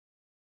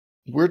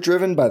We're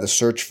driven by the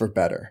search for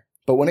better.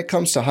 But when it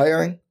comes to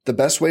hiring, the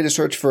best way to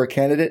search for a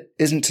candidate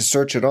isn't to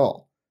search at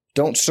all.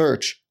 Don't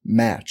search,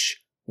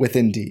 match with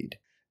Indeed.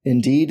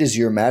 Indeed is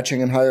your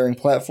matching and hiring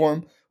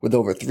platform with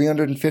over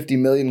 350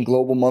 million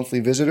global monthly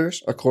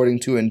visitors,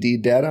 according to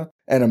Indeed data,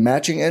 and a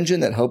matching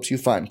engine that helps you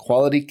find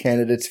quality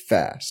candidates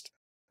fast.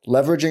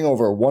 Leveraging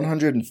over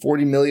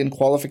 140 million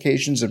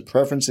qualifications and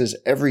preferences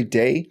every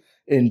day,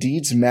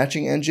 Indeed's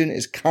matching engine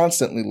is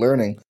constantly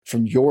learning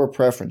from your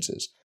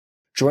preferences.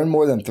 Join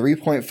more than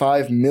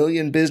 3.5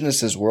 million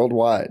businesses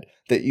worldwide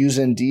that use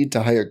Indeed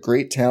to hire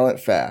great talent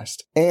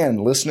fast.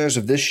 And listeners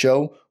of this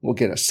show will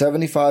get a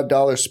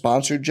 $75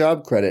 sponsored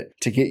job credit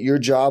to get your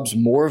jobs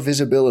more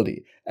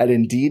visibility at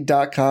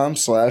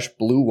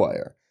Indeed.com/Blue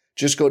Wire.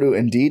 Just go to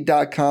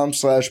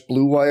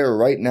Indeed.com/Blue Wire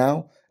right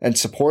now and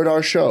support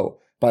our show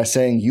by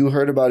saying you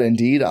heard about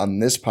Indeed on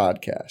this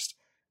podcast.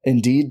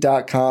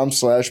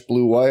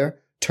 Indeed.com/Blue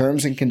Wire.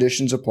 Terms and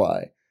conditions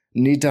apply.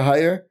 Need to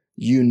hire?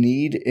 You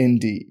need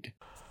Indeed.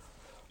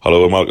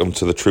 Hello and welcome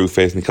to the True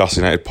Faith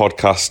Newcastle United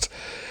podcast.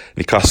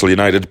 Newcastle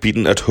United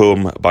beaten at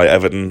home by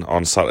Everton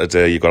on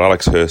Saturday. You've got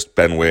Alex Hurst,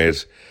 Ben Wade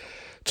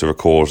to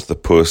record the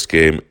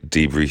post-game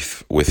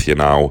debrief with you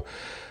now.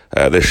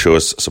 This show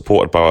is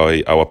supported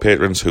by our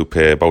patrons who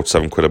pay about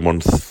 £7 a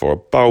month for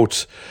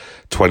about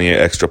 28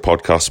 extra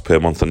podcasts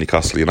per month on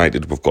Newcastle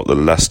United. We've got the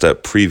Leicester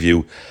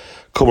preview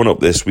coming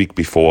up this week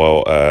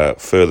before a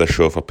further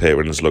show for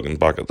patrons looking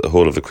back at the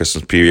whole of the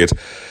Christmas period,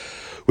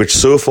 which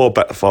so far,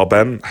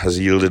 Ben, has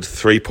yielded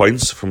 3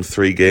 points from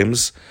 3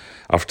 games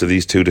after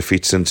these 2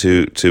 defeats in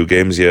two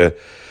games. You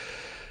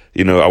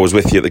know, I was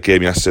with you at the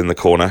game yesterday in the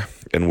corner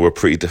and we're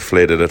pretty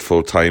deflated at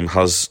full time.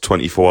 Has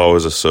 24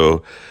 hours or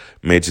so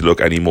made you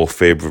look any more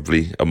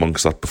favourably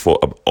amongst that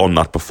on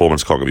that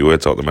performance? Can't get my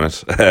words out at the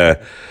minute.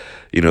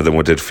 Than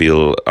we did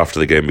feel after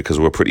the game, because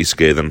we were pretty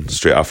scathing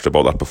straight after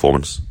about that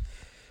performance.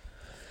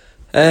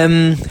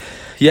 I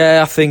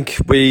think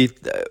we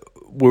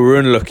were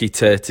unlucky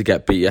to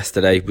get beat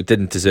yesterday. We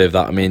didn't deserve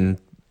that. I mean,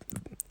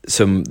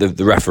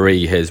 the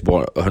referee has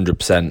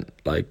 100%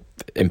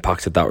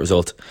 impacted that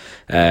result.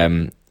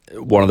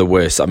 One of the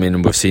worst. I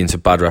mean, we've seen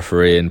some bad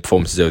refereeing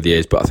performances over the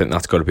years, but I think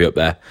that's got to be up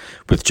there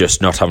with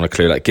just not having a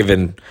clue,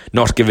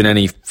 not giving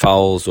any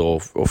fouls or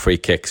free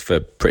kicks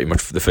for pretty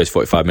much for the first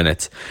 45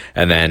 minutes,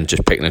 and then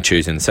just picking and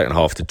choosing in the second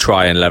half to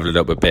try and level it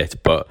up a bit,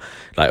 but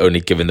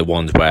only giving the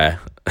ones where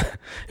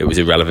it was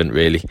irrelevant,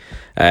 really.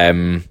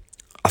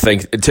 I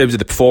think in terms of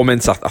the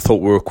performance, I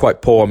thought we were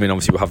quite poor. I mean,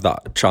 obviously we have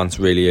that chance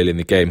really early in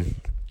the game,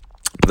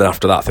 but then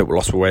after that I think we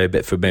lost our way a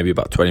bit for maybe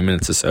about 20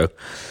 minutes or so.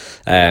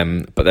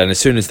 But then as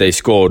soon as they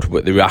scored,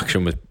 the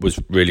reaction was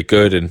really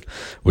good, and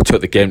we took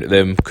the game to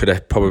them. Could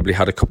have probably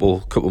had a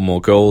couple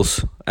more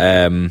goals,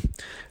 and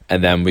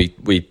then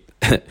we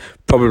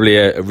probably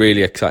a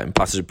really exciting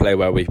passage of play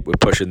where we're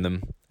pushing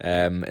them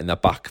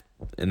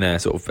in their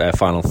sort of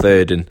final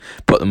third and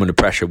put them under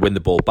pressure, win the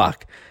ball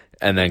back,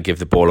 and then give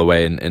the ball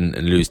away and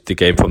lose the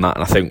game from that.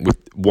 And I think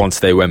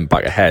once they went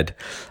back ahead,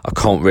 I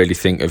can't really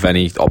think of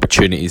any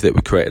opportunities that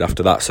we created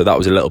after that. So that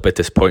was a little bit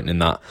disappointing in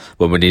that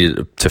when we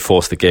needed to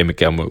force the game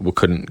again, we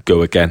couldn't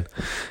go again.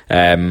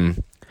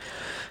 In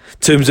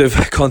terms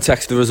of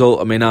context of the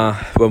result, I mean,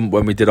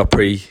 when we did our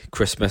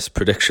pre-Christmas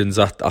predictions,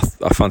 I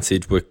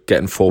fancied we're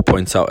getting 4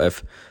 points out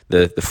of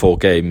the 4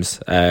 games.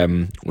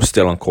 We're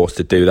still on course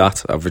to do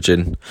that,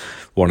 averaging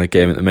 1 a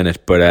game at the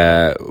minute,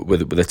 but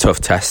with the tough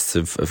tests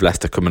of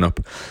Leicester coming up,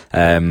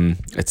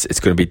 it's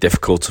going to be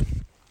difficult.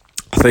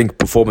 I think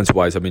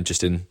performance-wise, I mean,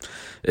 just in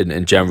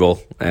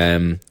general,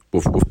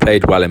 we've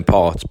played well in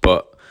parts,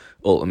 but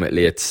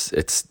ultimately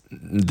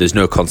there's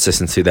no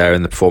consistency there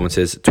in the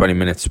performances. 20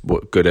 minutes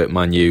good at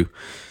Man U,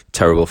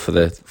 terrible for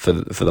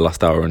the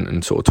last hour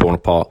and sort of torn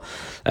apart.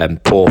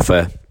 Poor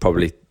for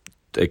probably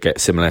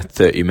get similar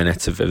 30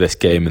 minutes of this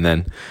game, and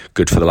then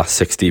good for the last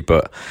 60,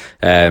 but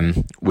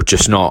we're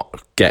just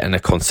not getting a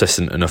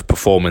consistent enough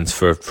performance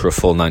for a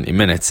full 90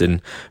 minutes,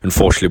 and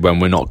unfortunately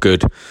when we're not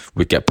good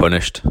we get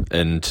punished,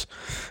 and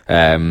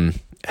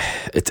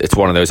it's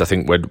one of those. I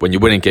think when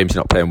you're winning games,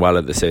 you're not playing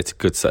well, they say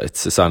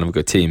it's a sign of a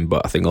good team,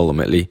 but I think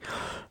ultimately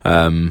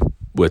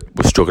we're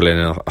struggling,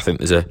 and I think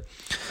there's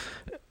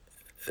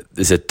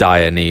a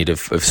dire need of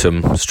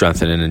some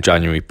strengthening in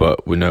January,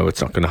 but we know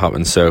it's not going to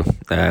happen. So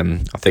I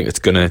think it's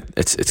going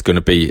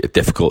to be a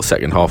difficult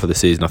second half of the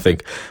season. I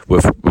think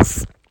we've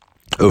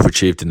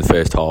overachieved in the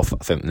first half.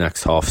 I think the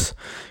next half's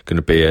going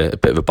to be a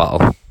bit of a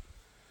battle.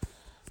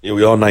 Yeah,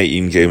 we are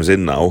 19 games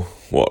in now.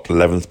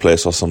 11th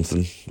place or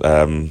something?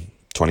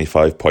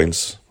 25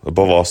 points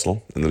above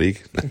Arsenal in the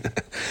league.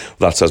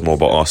 That says more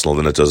about Arsenal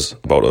than it does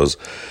about us.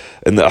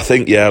 And I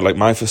think,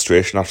 my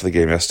frustration after the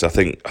game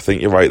yesterday, I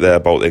think you're right there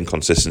about the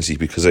inconsistency,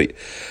 because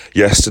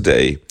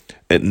yesterday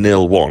at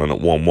 0-1 and at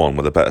 1-1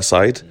 were the better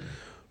side,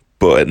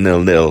 but at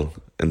 0-0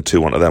 and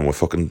 2-1 to them were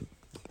fucking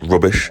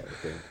rubbish.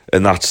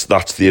 And that's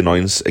the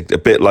annoyance. A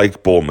bit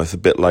like Bournemouth, a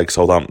bit like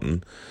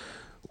Southampton.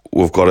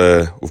 We've got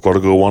to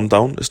go 1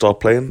 down to start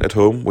playing at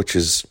home, which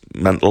is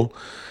mental.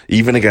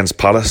 Even against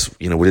Palace,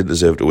 we didn't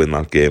deserve to win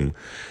that game.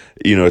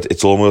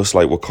 It's almost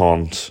like we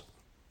can't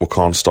we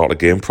can't start a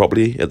game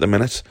properly at the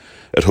minute,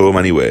 at home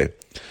anyway.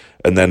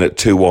 And then at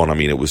 2-1, I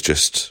mean, it was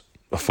just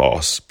a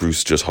farce.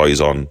 Bruce just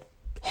highs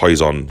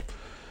on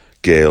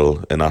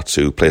Gale and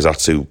Atsu, plays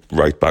Atsu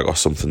right back or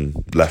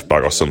something, left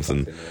back or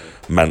something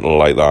mental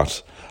like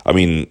that. I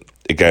mean,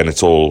 again,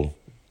 it's all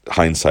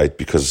hindsight,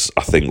 because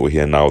I think we're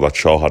here now that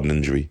Shaw had an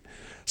injury,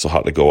 so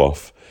had to go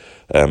off.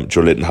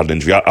 Joe Linton had an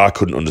injury. I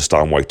couldn't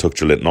understand why he took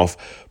Joe Linton off,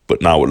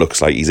 but now it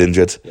looks like he's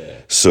injured.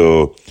 Yeah.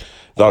 So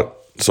that...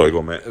 Sorry, go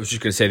on, mate. I was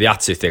just going to say the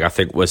Atsu thing, I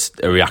think, was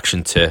a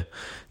reaction to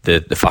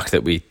the fact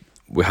that we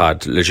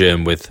had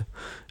Lejeune with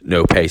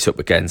no pace up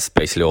against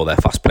basically all their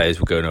fast players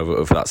were going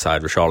over that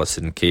side.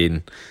 Richarlison,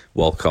 Keane,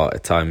 Walcott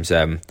at times.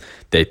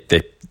 They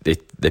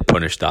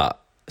punished that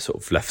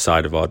sort of left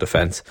side of our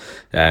defence.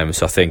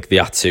 So I think the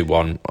Atsu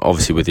one,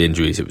 obviously with the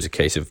injuries, it was a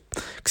case of,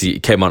 because he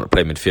came on to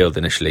play midfield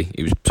initially,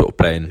 he was sort of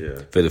playing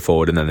further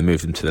forward, and then they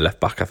moved him to the left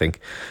back, I think,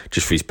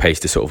 just for his pace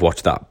to sort of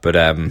watch that. But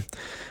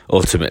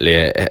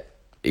ultimately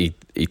he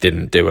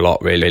didn't do a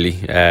lot really.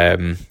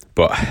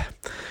 But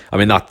I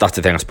mean that's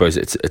the thing, I suppose.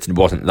 It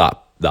wasn't that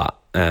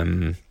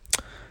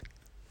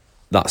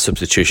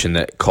substitution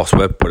that cost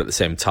Webb, but at the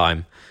same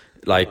time,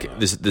 like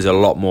there's a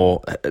lot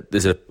more.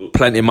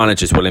 Plenty of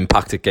managers will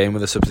impact a game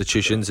with the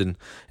substitutions and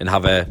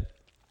have a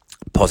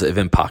positive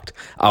impact.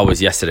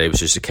 Ours yesterday was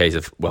just a case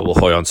of, well, we'll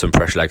hoy on some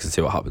fresh legs and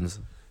see what happens.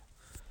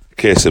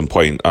 Case in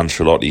point,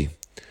 Ancelotti,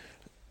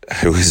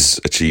 who has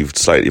achieved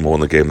slightly more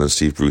in the game than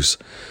Steve Bruce.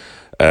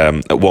 At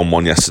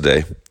 1-1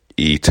 yesterday,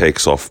 he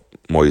takes off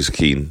Moise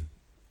Keane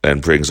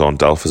and brings on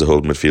Delph as a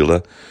holding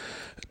midfielder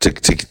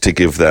to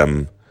give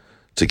them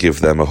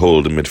a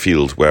hold in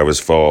midfield, whereas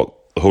for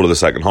the whole of the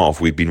second half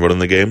we'd been running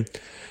the game,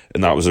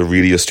 and that was a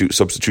really astute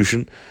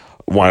substitution.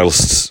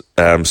 Whilst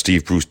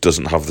Steve Bruce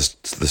doesn't have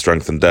the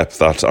strength and depth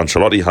that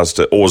Ancelotti has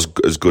to, or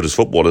as good as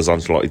football as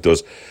Ancelotti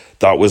does,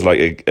 that was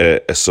like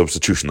a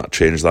substitution that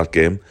changed that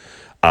game,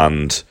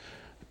 and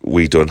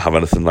we don't have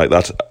anything like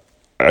that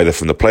either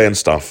from the playing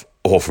staff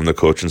or from the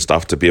coaching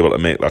staff to be able to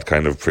make that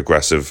kind of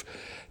progressive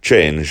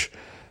change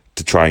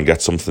to try and get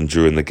something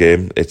during the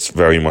game. It's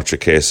very much a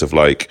case of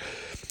like,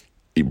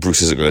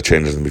 Bruce isn't going to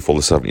change anything before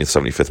the 70th,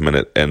 75th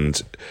minute,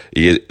 and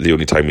the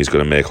only time he's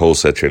going to make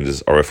wholesale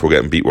changes are if we're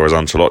getting beat, whereas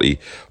Ancelotti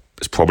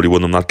has probably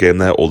won them that game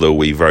there, although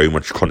we very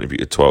much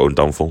contributed to our own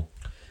downfall.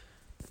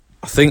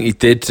 I think he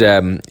did.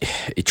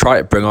 He tried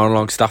to bring on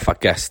Longstaff, I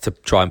guess, to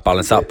try and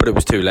balance that, but it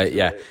was too late.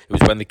 Yeah, it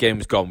was when the game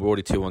was gone. We're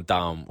already 2-1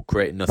 down,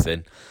 creating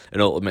nothing,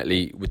 and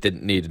ultimately we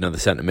didn't need another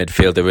centre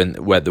midfielder.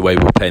 In where the way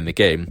we were playing the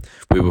game,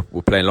 we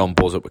were playing long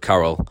balls up with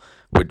Carroll.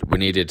 We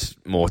needed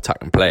more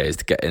attacking players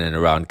to get in and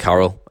around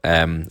Carroll.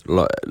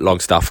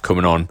 Longstaff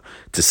coming on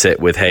to sit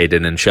with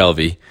Hayden and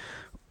Shelvey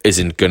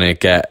isn't going to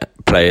get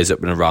players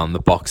up and around the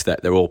box.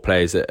 That they're all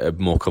players that are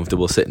more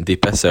comfortable sitting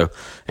deeper. So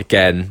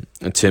again,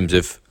 in terms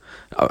of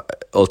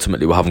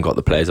ultimately we haven't got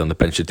the players on the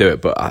bench to do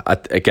it, but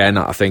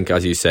I think,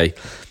 as you say,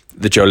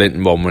 the Joe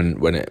Linton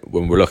one, when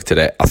we looked at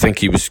it, I think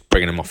he was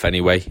bringing him off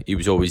anyway. He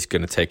was always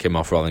going to take him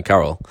off rather than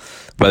Carroll.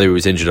 Whether he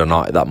was injured or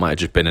not, that might have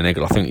just been a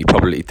niggle. I think he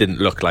probably didn't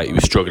look like he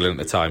was struggling at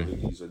the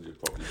time,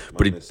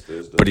 but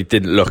he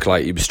didn't look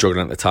like he was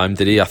struggling at the time,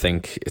 did he? I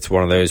think it's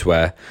one of those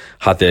where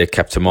had they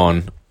kept him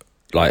on,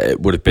 like, it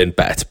would have been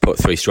better to put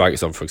 3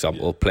 strikers on, for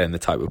example, playing the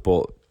type of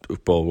ball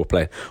we're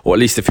playing, or at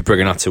least if you're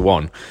bringing that to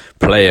one,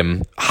 play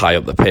him high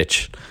up the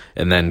pitch,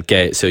 and then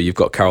so you've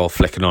got Carroll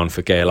flicking on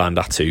for Gale and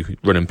Atsu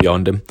running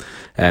beyond him,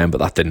 but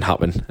that didn't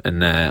happen.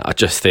 And I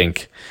just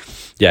think,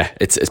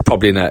 it's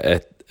probably in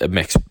a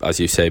mix, as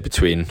you say,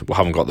 between we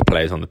haven't got the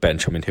players on the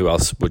bench. I mean, who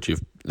else would you?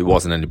 There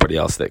wasn't anybody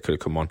else that could have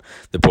come on.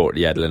 They brought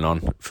Yedlin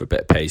on for a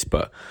bit of pace,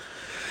 but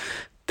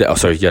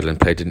Yedlin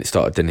played,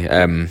 didn't he?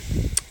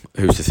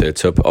 Who's the third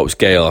sub? Oh, it was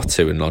Gale,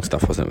 Atsu and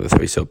Longstaff, wasn't it, with the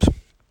 3 subs?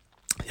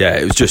 Yeah,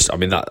 it was just, I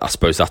mean, I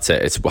suppose that's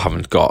it. We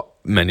haven't got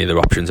many other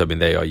options. I mean,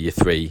 they are your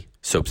 3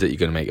 subs that you're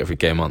going to make every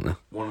game, aren't they?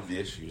 One of the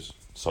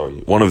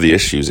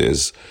issues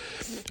is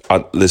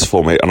this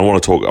formation, and I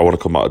want to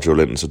come back to Joe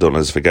Linton, so don't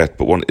let us forget,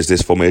 but one is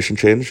this formation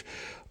change.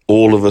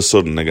 All of a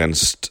sudden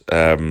against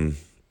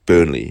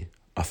Burnley,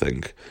 I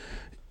think,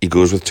 he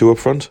goes with 2 up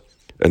front,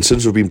 and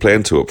since we've been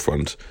playing 2 up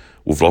front,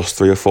 we've lost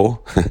 3 or 4,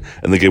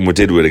 and the game we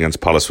did win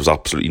against Palace was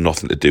absolutely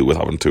nothing to do with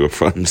having 2 up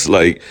front.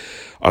 Like,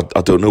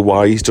 I don't know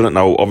why he's done it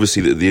now.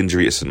 Obviously, the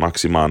injury to St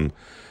Maximin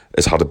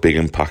has had a big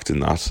impact in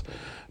that.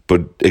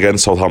 But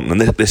against Southampton,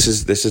 and this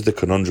is the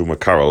conundrum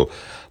with Carroll.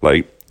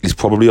 Like, he's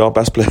probably our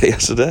best player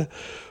yesterday,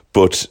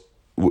 but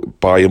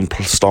by him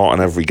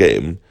starting every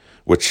game,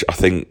 which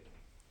I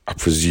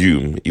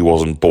presume he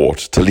wasn't bought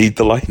to lead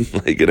the line,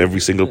 like in every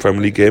single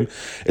Premier League game.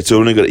 It's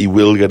only he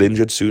will get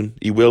injured soon.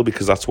 He will,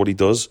 because that's what he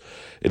does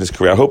in his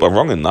career. I hope I'm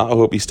wrong in that. I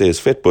hope he stays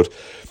fit, but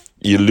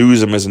you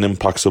lose him as an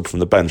impact sub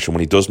from the bench, and when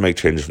he does make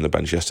changes from the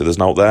bench yesterday, there's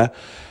not there.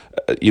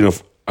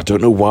 I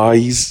don't know why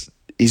he's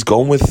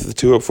gone with the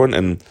 2 up front,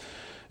 and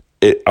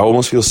I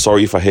almost feel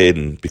sorry for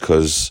Hayden,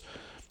 because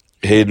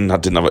Hayden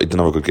didn't have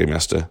a good game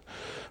yesterday,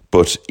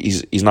 but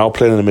he's now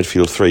playing in a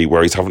midfield 3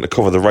 where he's having to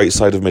cover the right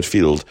side of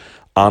midfield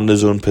and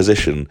his own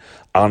position,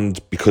 and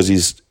because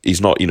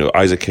he's not,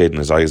 Isaac Hayden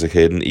is Isaac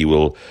Hayden, he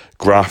will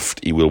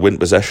graft, he will win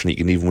possession, he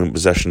can even win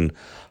possession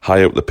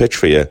high up the pitch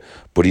for you,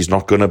 but he's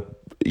not going to,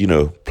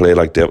 play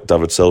like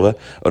David Silva.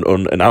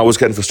 And I was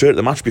getting frustrated at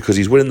the match because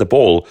he's winning the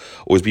ball,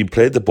 or he's being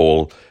played the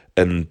ball,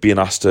 and being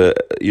asked to,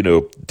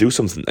 do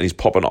something, and he's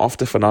popping off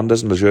to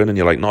Fernandes and Lejeune, and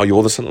you're like, no,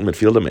 you're the central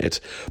midfielder, mate.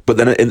 But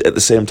then at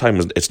the same time,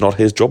 it's not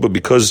his job. But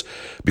because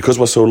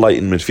we're so light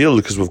in midfield,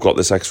 because we've got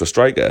this extra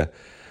striker,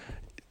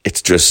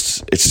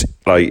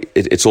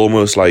 it's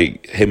almost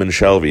like him and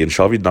Shelvey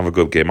didn't have a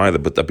good game either,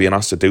 but they're being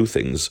asked to do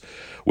things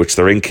which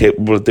they're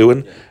incapable of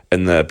doing,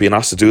 and they're being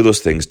asked to do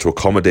those things to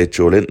accommodate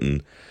Joe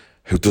Linton,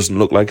 who doesn't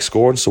look like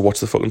scoring. So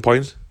what's the fucking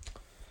point?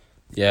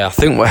 Yeah, I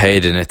think with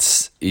Hayden,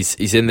 it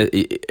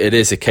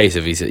is a case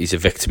of he's a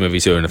victim of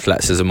his own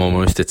athleticism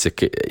almost.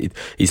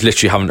 He's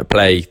literally having to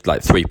play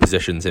like three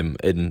positions in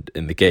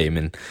the game,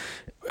 and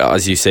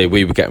as you say,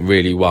 we were getting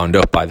really wound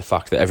up by the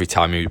fact that every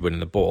time he was winning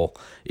the ball,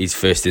 his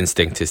first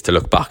instinct is to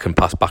look back and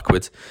pass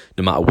backwards,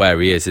 no matter where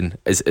he is. And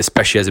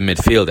especially as a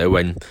midfielder,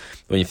 when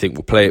you think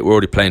we're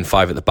already playing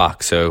five at the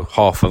back, so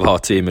half of our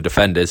team are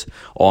defenders,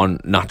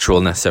 aren't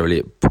natural necessarily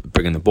at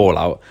bringing the ball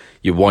out.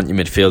 You want your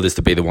midfielders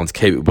to be the ones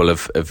capable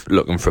of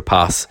looking for a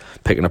pass,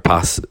 picking a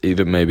pass,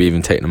 maybe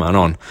even taking a man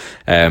on.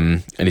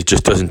 And he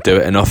just doesn't do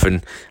it enough.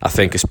 And I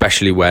think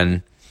especially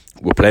when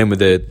we're playing with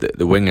the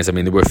wingers, I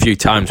mean, there were a few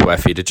times where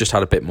if he'd have just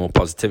had a bit more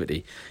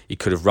positivity, he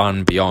could have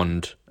ran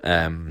beyond,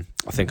 I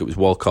think it was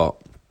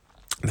Walcott,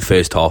 the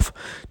first half,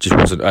 just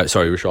wasn't,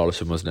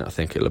 Richarlison, wasn't it? I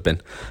think it'll have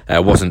been,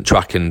 wasn't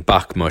tracking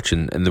back much,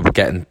 and they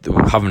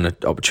were having an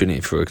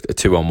opportunity for a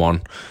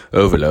 2-on-1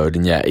 overload,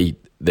 and yet he's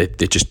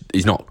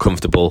not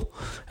comfortable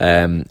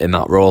in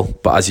that role.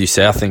 But as you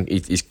say, I think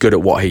he's good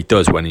at what he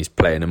does when he's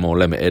playing a more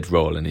limited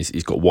role, and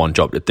he's got one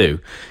job to do.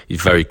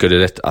 He's very good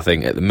at it. I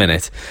think at the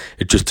minute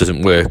it just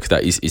doesn't work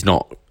that he's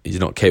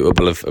not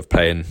capable of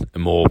playing a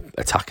more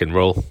attacking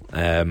role.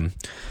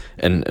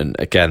 And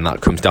again,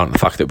 that comes down to the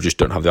fact that we just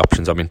don't have the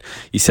options. I mean,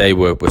 you say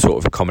we're sort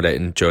of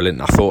accommodating Joe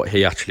Linton. I thought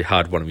he actually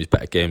had one of his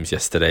better games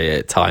yesterday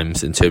at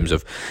times in terms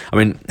of, I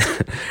mean,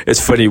 it's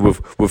funny, we've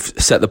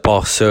set the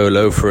bar so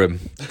low for him.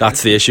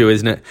 That's the issue,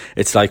 isn't it?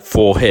 It's like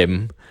for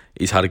him,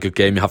 he's had a good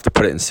game. You have to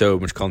put it in so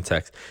much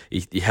context.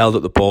 He held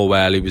up the ball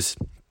well. He was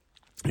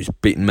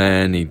beating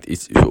men. He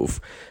sort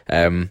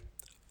of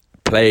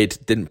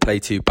didn't play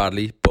too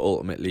badly, but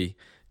ultimately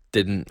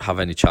didn't have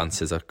any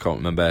chances. I can't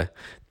remember.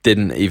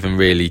 Didn't even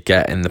really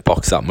get in the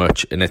box that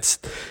much, and it's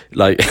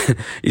like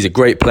he's a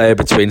great player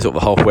between sort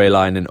of the halfway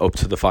line and up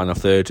to the final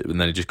third,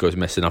 and then he just goes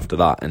missing after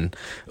that. And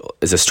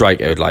as a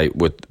striker, like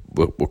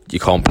you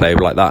can't play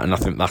like that, and I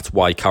think that's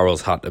why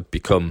Carroll's had to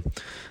become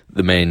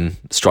the main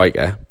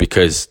striker,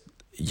 because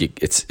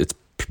it's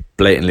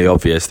blatantly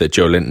obvious that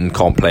Joe Linton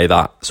can't play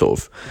that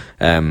sort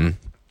of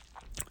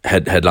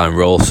headline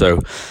role. So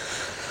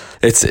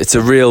it's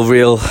a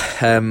real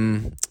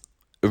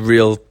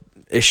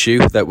issue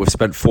that we've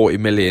spent 40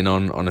 million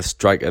on a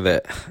striker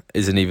that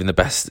isn't even the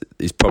best.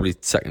 He's probably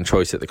second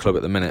choice at the club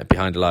at the minute,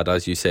 behind a lad,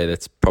 as you say,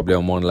 that's probably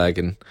on one leg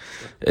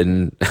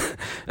and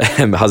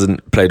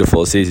hasn't played a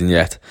full season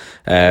yet,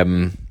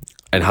 and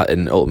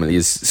ultimately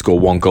has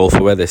scored one goal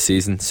for us this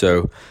season.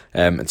 So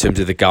in terms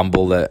of the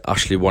gamble that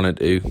Ashley wanted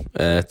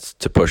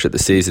to push at the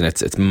season,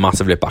 it's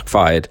massively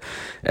backfired,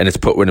 and it's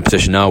put we're in a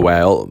position now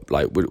where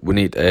we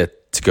need to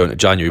go into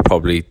January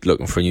probably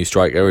looking for a new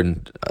striker,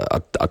 and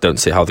I don't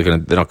see how they're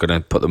not going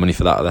to put the money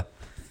for that, are they?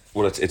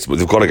 Well,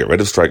 they've got to get rid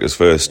of strikers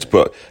first.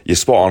 But you're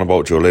spot on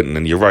about Joe Linton,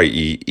 and you're right.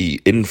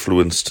 He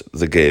influenced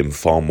the game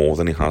far more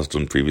than he has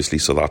done previously,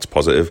 so that's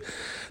positive.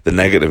 The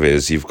negative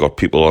is you've got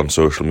people on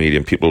social media,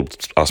 and people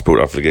I spoke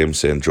after the game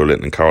saying Joe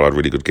Linton and Carroll had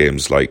really good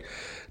games. Like,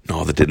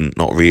 no, they didn't.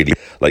 Not really.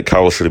 Like,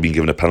 Carroll should have been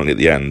given a penalty at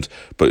the end,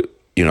 but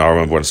I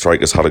remember when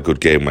strikers had a good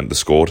game when they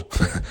scored,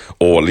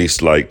 or at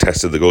least like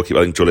tested the goalkeeper.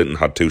 I think Joe Linton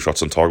had 2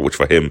 shots on target, which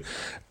for him,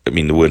 I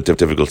mean, they weren't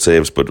difficult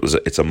saves, but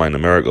it's a minor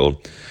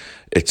miracle.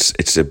 It's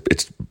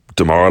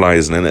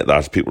demoralising, isn't it,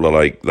 that people are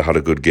like, they had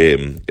a good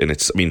game, and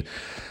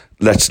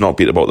let's not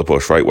beat about the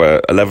bush, right?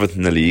 We're 11th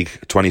in the league,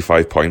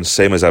 25 points,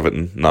 same as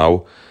Everton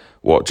now.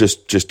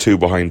 Just 2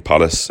 behind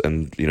Palace,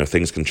 and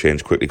things can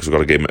change quickly because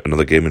we've got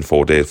another game in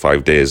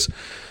 5 days.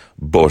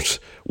 But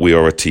we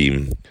are a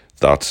team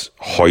that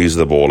hoys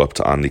the ball up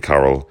to Andy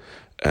Carroll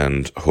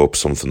and hope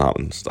something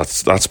happens.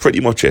 That's pretty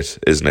much it,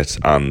 isn't it?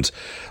 And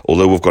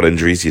although we've got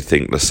injuries, you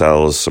think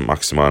Lascelles, St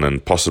Maximin,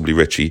 and possibly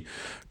Richie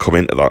come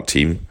into that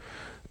team.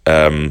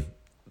 That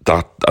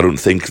I don't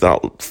think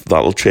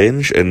that'll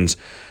change. And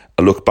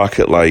I look back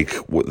at like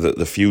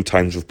the few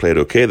times we've played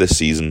okay this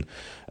season.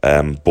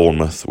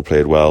 Bournemouth, we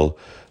played well.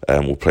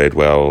 We played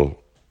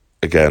well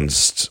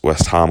against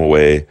West Ham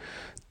away.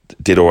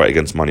 Did all right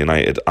against Man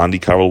United. Andy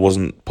Carroll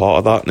wasn't part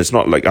of that, and it's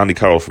not like Andy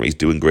Carroll for me, he's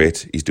doing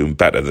great. He's doing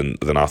better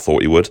than I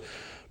thought he would.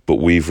 But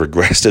we've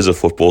regressed as a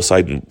football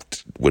side, and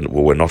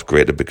we're not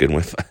great to begin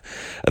with.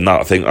 And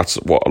I think that's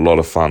what a lot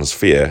of fans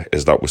fear,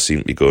 is that we seem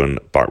to be going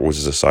backwards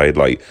as a side.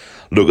 Like,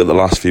 look at the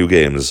last few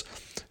games.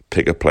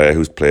 Pick a player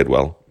who's played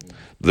well.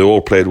 They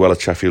all played well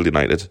at Sheffield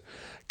United.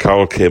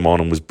 Carroll came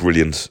on and was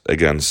brilliant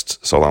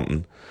against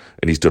Southampton,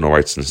 and he's done all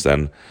right since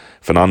then.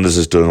 Fernandes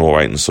has done all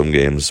right in some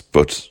games,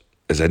 but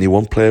is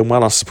anyone playing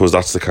well? I suppose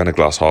that's the kind of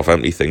glass half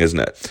empty thing, isn't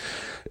it?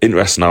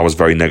 Interesting, I was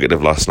very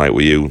negative last night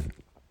with you.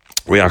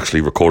 We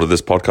actually recorded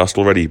this podcast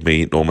already,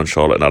 me, Norman,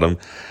 Charlotte and Adam,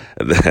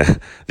 at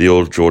the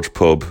old George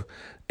pub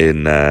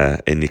in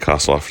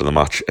Newcastle after the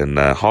match, and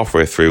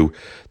halfway through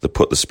they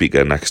put the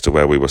speaker next to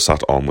where we were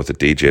sat on with the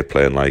DJ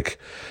playing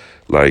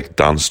like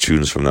dance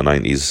tunes from the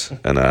 90s,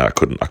 and I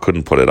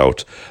couldn't put it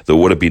out. There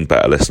would have been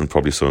better listening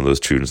probably some of those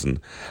tunes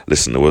than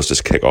listen to us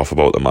just kick off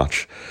about the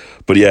match.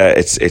 But yeah,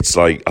 it's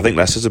like, I think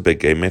Leicester's a big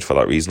game, mate, for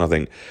that reason. I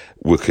think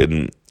we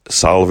can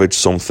salvage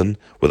something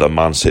with a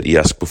Man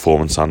City-esque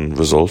performance and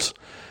result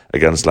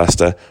against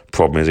Leicester.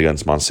 Problem is,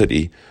 against Man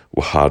City,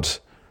 we had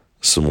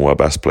some of our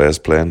best players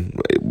playing.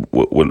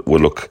 We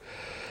look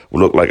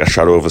like a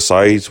shadow of a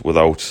side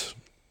without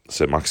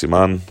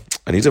Saint-Maximin,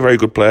 and he's a very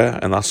good player,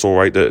 and that's all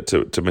right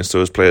to miss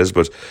those players.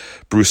 But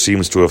Bruce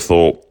seems to have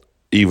thought,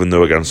 even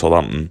though against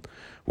Southampton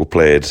we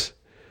played,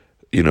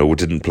 we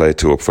didn't play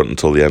two up front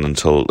until the end,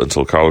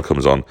 until Carroll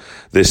comes on.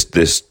 This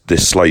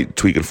slight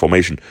tweak in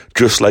formation,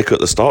 just like at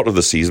the start of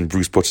the season,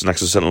 Bruce puts an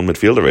extra central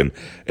midfielder in,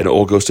 and it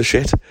all goes to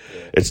shit.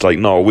 It's like,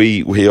 no,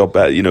 we are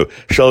better.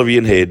 Shelvey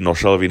and Hayden, or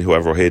Shelvey and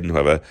whoever, or Hayden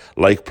whoever,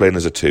 like playing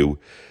as a two.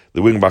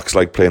 The wing backs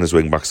like playing as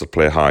wing backs that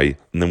play high,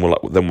 and then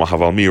we'll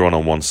have Almiron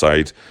on one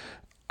side,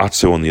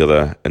 Atsu on the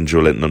other, and Joe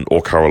Linton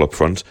or Carroll up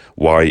front.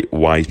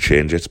 Why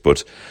change it?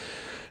 But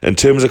in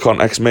terms of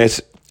context, mate,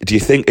 do you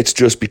think it's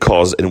just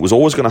because, and it was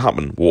always going to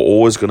happen, we're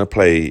always going to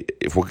play,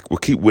 if we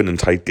keep winning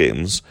tight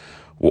games,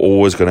 we're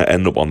always going to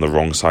end up on the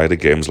wrong side of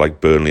games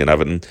like Burnley and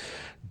Everton?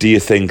 Do you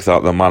think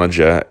that the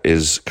manager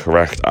is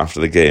correct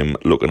after the game,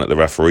 looking at the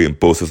referee in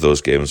both of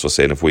those games, for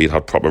saying if we'd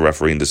had proper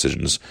refereeing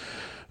decisions,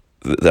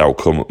 the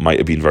outcome might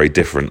have been very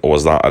different, or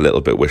was that a little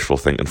bit wishful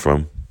thinking from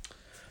him?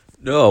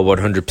 No,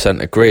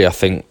 100% agree. I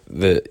think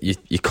that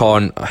you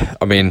can't,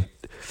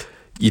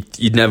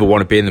 you'd never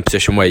want to be in the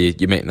position where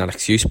you're making that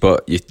excuse,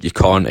 but you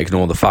can't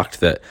ignore the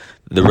fact that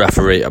the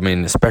referee,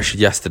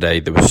 especially yesterday,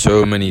 there were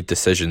so many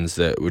decisions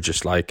that were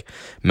just like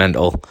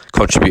mental,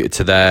 contributed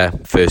to their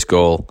first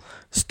goal,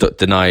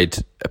 denied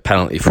a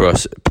penalty for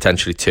us,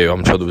 potentially two.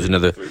 I'm sure there was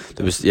another.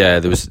 There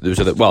was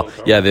other. Well,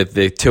 yeah,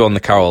 the two on the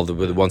Carroll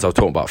were the ones I was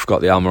talking about. I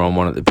forgot the Almiron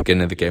one at the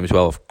beginning of the game as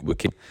well. We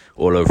keep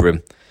all over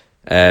him.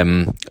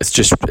 It's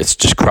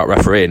just crap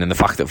refereeing, and the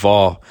fact that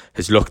VAR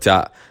has looked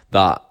at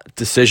that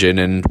decision,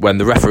 and when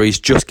the referee's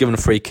just given a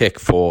free kick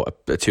for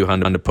a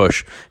two-handed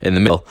push in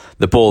the middle,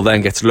 the ball then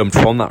gets lumped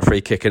from that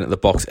free kick into the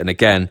box, and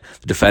again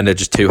the defender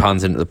just two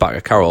hands into the back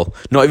of Carroll,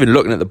 not even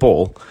looking at the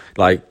ball.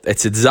 Like,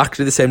 it's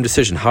exactly the same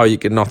decision. How you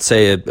can not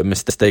say a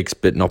mistake's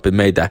not been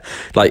made there?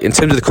 Like, in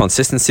terms of the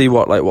consistency,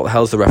 what the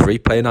hell's the referee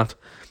playing at?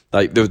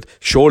 Like,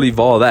 surely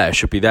VAR there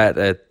should be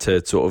there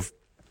to sort of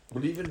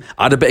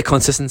add a bit of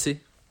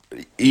consistency.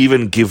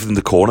 Even give them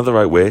the corner the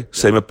right way.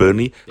 Same at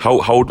Burnley. How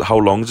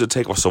long does it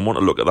take for someone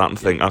to look at that and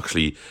think,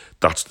 actually,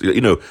 that's,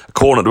 a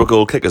corner to a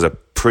goal kick is a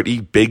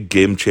pretty big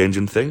game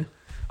changing thing?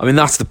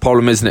 That's the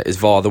problem, isn't it? Is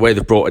VAR, the way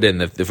they've brought it in,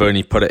 they've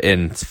only put it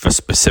in for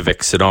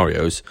specific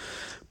scenarios.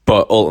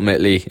 But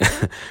ultimately,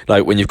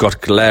 like, when you've got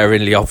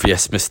glaringly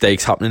obvious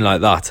mistakes happening like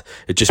that,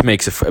 it just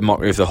makes a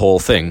mockery of the whole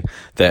thing.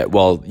 That,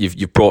 well,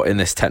 you've brought in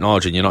this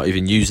technology and you're not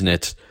even using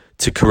it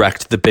to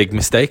correct the big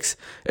mistakes,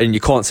 and you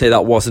can't say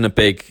that wasn't a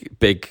big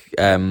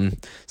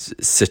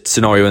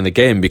scenario in the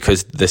game,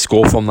 because they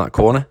score from that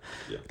corner,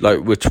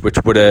 which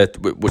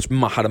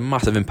had a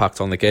massive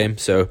impact on the game.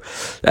 So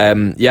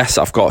yes,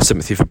 I've got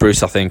sympathy for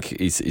Bruce. I think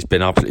he's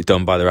been absolutely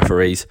done by the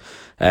referees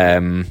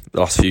the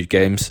last few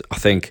games. I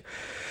think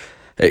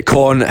it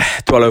can't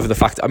dwell over the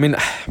fact.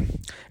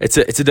 It's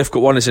a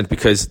difficult one, isn't it?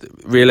 Because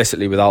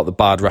realistically, without the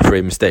bad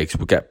referee mistakes,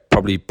 we'll get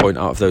probably point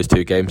out of those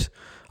two games.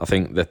 I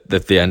think that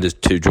the end is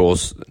two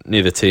draws.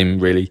 Neither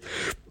team really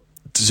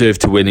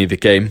deserved to win either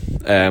game.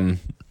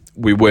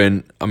 We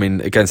weren't,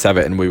 against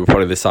Everton, we were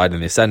probably the side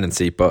in the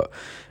ascendancy, but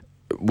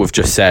we've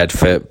just said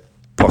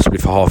possibly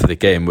for half of the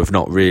game, we've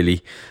not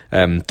really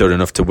done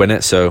enough to win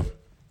it. So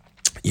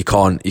you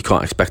can't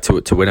expect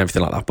to win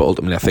everything like that. But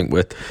ultimately, I think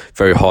we're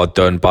very hard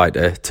done by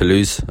to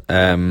lose.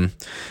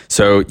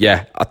 So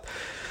yeah,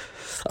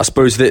 I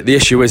suppose the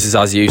issue is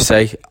as you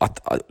say,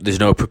 there's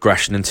no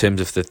progression in terms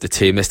of the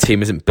team. This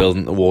team isn't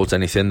building towards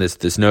anything.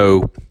 There's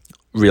no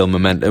real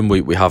momentum.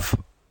 We have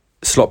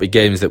sloppy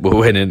games that we're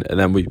winning, and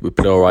then we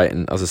play all right,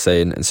 and as I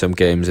say, in some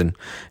games and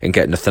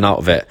get nothing out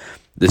of it.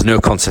 There's no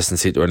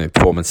consistency to any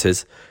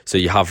performances, so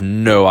you have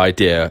no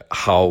idea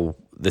how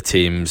the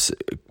team's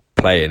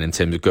playing in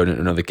terms of going into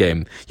another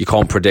game. You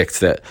can't predict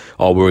that,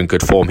 we're in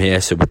good form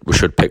here, so we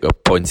should pick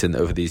up points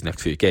over these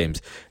next few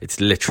games. It's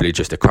literally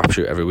just a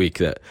crapshoot every week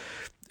that,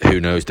 who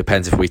knows,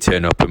 depends if we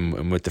turn up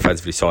and we're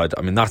defensively solid.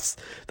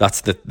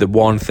 That's the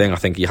one thing I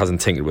think he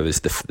hasn't tinkered with, is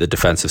the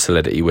defensive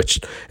solidity, which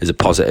is a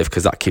positive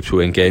because that keeps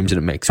we in games and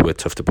it makes it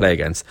tough to play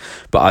against.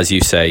 But as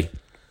you say,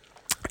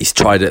 He's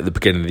tried it at the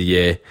beginning of the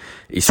year.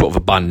 He's sort of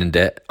abandoned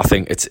it. I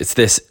think it's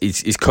this.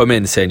 He's come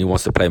in saying he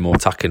wants to play more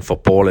attacking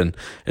football and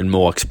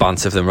more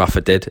expansive than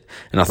Rafa did.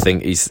 And I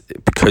think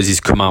because he's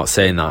come out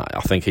saying that,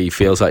 I think he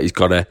feels like he's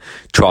got to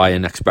try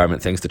and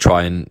experiment things to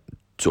try and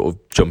sort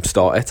of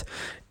jumpstart it.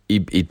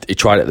 He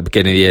tried it at the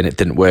beginning of the year and it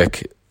didn't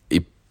work.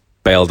 He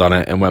bailed on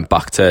it and went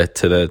back to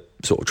the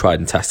sort of tried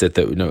and tested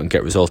that we know and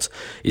get results.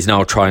 He's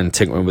now trying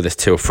tinkering with this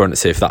two up front to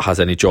see if that has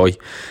any joy.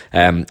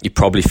 He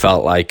probably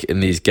felt like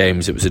in these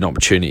games it was an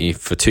opportunity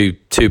for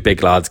two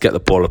big lads, get the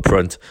ball up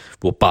front,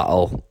 we'll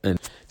battle and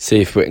see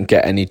if we can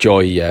get any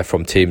joy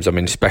from teams. I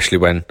mean, especially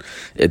when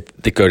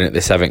they're going at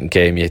this Everton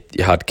game, you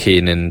had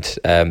Keane and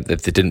they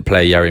didn't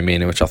play Yerry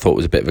Mina, which I thought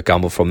was a bit of a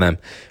gamble from them.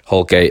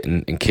 Holgate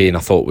and Keane I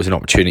thought was an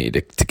opportunity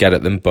to get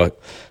at them, but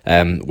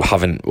we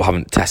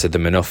haven't tested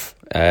them enough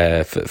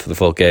for the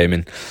full game.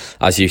 And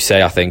as you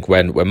say, I think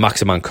when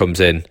Maximan comes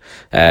in,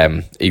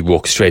 he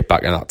walks straight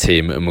back in that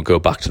team, and we'll go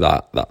back to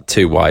that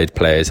two wide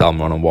players,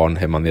 Almiron on one,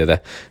 him on the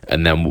other,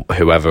 and then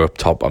whoever up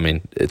top. I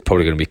mean, it's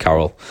probably going to be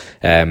Carroll.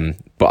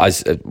 But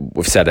as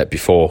we've said it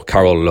before,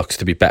 Carroll looks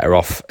to be better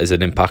off as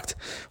an impact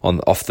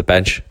off the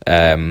bench.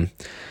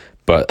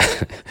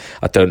 But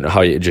I don't know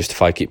how you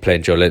justify keep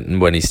playing Joe Linton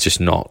when he's just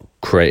not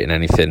creating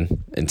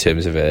anything in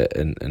terms of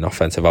an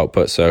offensive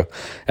output. So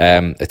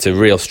it's a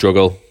real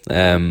struggle.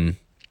 And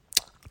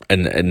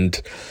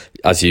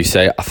as you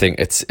say, I think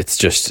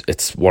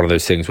it's one of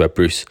those things where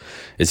Bruce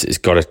he's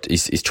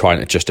trying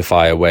to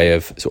justify a way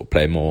of sort of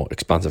playing more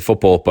expansive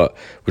football, but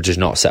we're just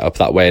not set up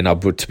that way.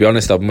 And to be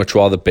honest, I'd much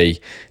rather be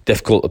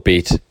difficult to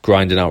beat,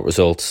 grinding out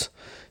results,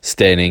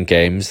 staying in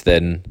games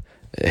than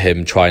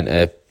him trying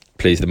to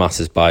please the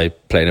masses by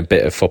playing a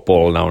bit of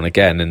football now and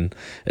again and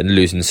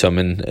losing some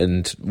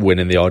and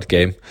winning the odd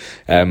game.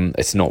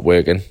 It's not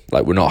working.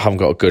 Like, haven't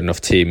got a good enough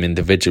team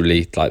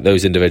individually. Like,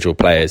 those individual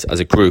players as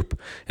a group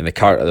and the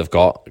character they've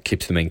got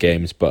keeps them in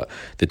games, but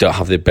they don't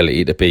have the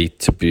ability to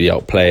be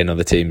outplaying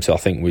other teams. So I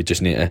think we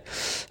just need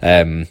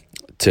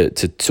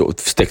to sort of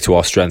stick to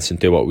our strengths and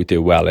do what we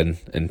do well,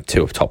 and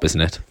two up top,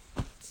 isn't it?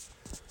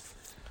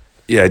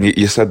 Yeah, and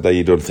you said that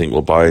you don't think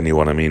we'll buy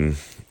anyone. I mean,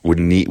 we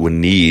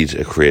need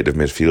a creative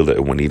midfielder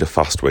and we need a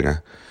fast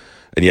winger.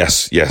 And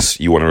yes,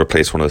 you want to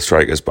replace one of the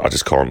strikers, but I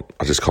just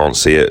can't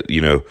see it. You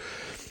know,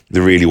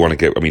 they really want to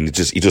get. I mean,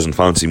 he doesn't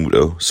fancy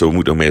Muto, so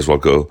Muto may as well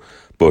go.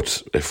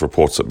 But if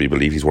reports that we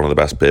believe, he's one of the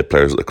best paid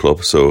players at the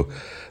club, so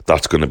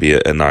that's going to be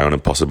a nigh on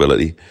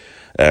impossibility.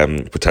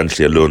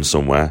 Potentially a loan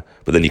somewhere,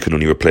 but then you can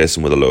only replace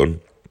him with a loan.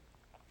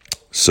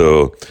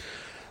 So,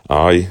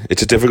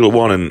 it's a difficult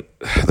one, and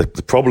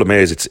the problem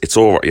is it's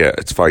all right. Yeah,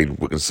 it's fine.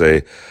 We can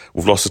say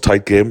we've lost a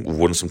tight game, we've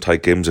won some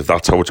tight games, if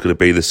that's how it's going to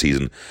be this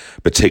season,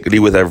 particularly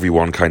with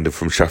everyone kind of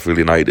from Sheffield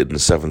United in the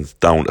 7th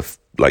down to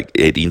like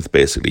 18th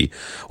basically,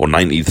 or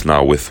 19th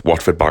now with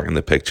Watford back in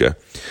the picture.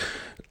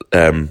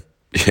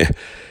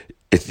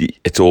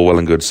 It's all well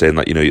and good saying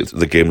that, you know,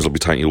 the games will be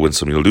tight, you'll win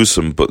some, you'll lose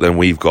some, but then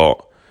we've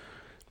got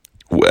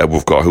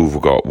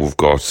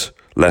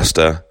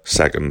Leicester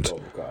second.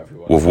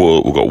 We've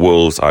got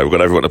Wolves. We've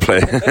got everyone to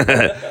play,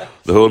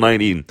 the whole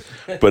 19.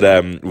 But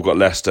we've got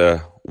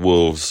Leicester,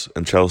 Wolves,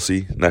 and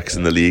Chelsea next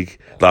in the league.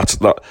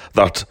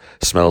 That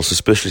smells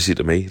suspiciously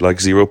to me, like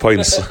 0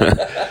 points.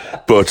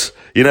 But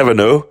you never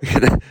know.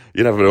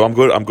 You never know.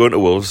 I'm going to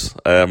Wolves.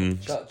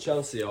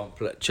 Chelsea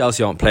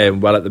aren't playing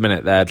well at the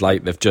minute.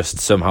 They've just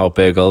somehow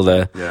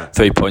burgled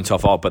 3 points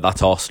off. But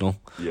that's Arsenal.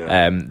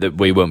 Yeah. That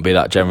we won't be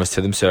that generous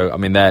to them. So I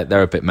mean,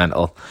 they're a bit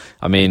mental.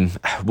 I mean,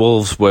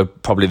 Wolves were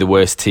probably the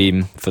worst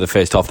team for the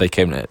first half. They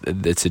came to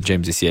St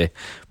James this year.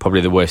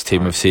 Probably the worst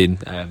team we've seen.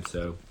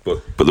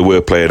 But they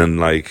were playing in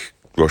like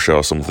Russia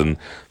or something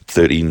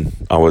 13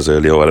 hours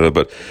early or whatever.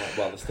 But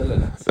they're still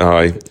in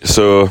it.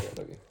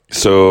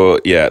 So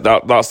yeah,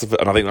 that's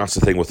and I think that's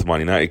the thing with the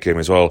Man United game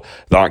as well.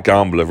 That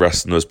gamble of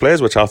resting those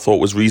players, which I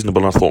thought was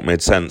reasonable and I thought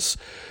made sense.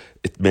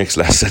 It makes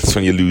less sense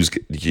when you lose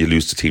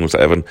to teams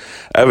like Everton.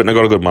 Everton have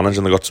got a good manager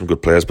and they've got some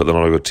good players, but they're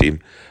not a good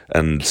team.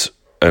 And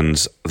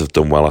they've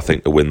done well, I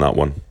think, to win that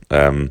one.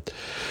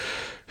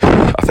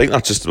 I think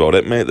that's just about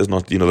it, mate.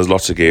 There's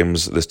lots of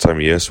games this time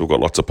of year, so we've got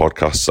lots of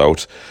podcasts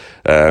out.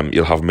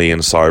 You'll have me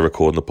and Si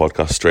recording the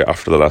podcast straight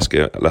after the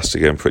Leicester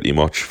game, pretty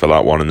much for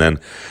that one, and then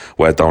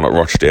we're down at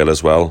Rochdale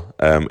as well.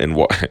 In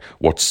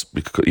what's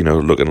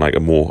looking like a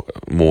more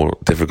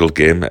difficult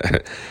game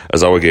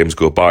as our games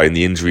go by, and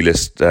the injury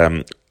list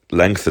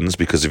lengthens,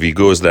 because if he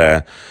goes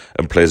there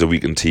and plays a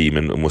weakened team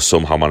and will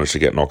somehow manage to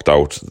get knocked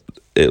out,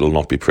 it'll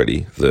not be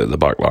pretty. The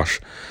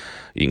backlash.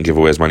 You can give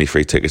away as many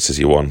free tickets as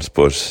you want,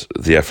 but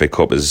the FA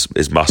Cup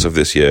is massive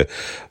this year,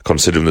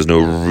 considering there's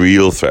no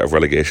real threat of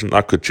relegation.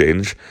 That could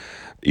change,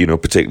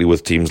 particularly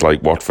with teams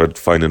like Watford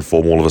finding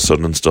form all of a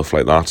sudden and stuff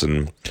like that,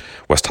 and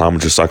West Ham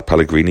just sacked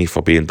Pellegrini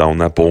for being down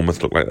there.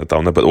 Bournemouth look like they're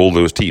down there, but all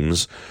those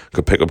teams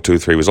could pick up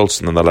 2-3 results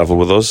and then they're level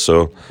with us.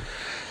 So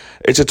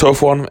it's a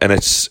tough one, and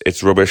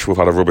it's rubbish. We've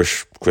had a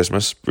rubbish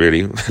Christmas,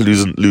 really,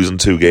 losing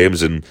 2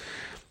 games. And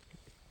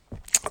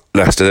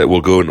Leicester,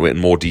 we'll go into it in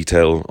more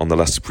detail on the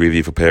Leicester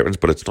preview for patrons,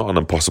 but it's not an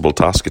impossible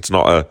task. It's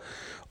not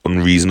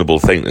unreasonable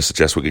thing to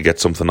suggest we could get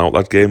something out of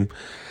that game.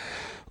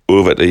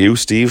 Over to you,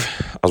 Steve.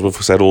 As we've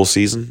said all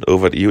season,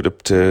 over to you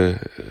to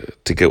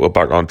get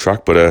back on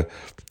track. But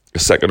a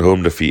second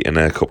home defeat in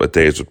a couple of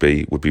days would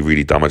be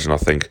really damaging, I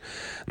think,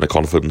 and the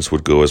confidence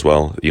would go as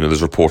well. You know,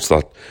 there's reports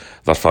that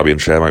Fabian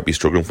Schär might be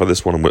struggling for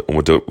this one, and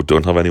we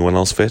don't have anyone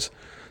else fit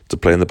to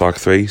play in the back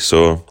three.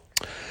 So,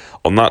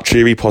 on that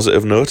cheery,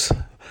 positive note,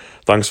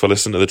 thanks for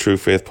listening to the True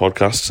Faith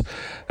podcast.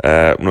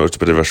 I know it's a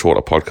bit of a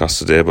shorter podcast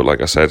today, but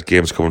like I said,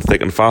 games coming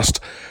thick and fast.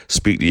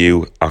 Speak to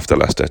you after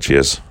Leicester.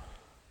 Cheers.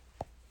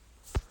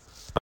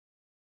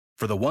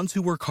 For the ones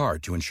who work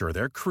hard to ensure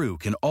their crew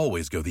can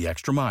always go the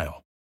extra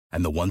mile,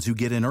 and the ones who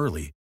get in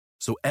early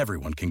so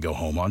everyone can go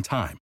home on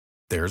time,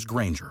 there's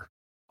Grainger,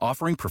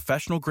 offering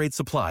professional-grade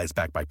supplies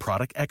backed by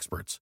product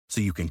experts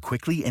so you can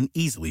quickly and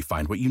easily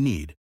find what you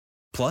need.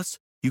 Plus,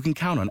 you can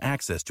count on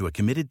access to a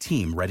committed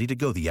team ready to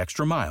go the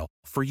extra mile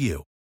for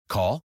you.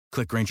 Call,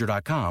 click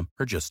Grainger.com,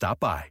 or just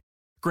stop by.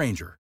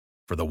 Grainger,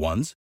 for the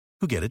ones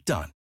who get it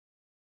done.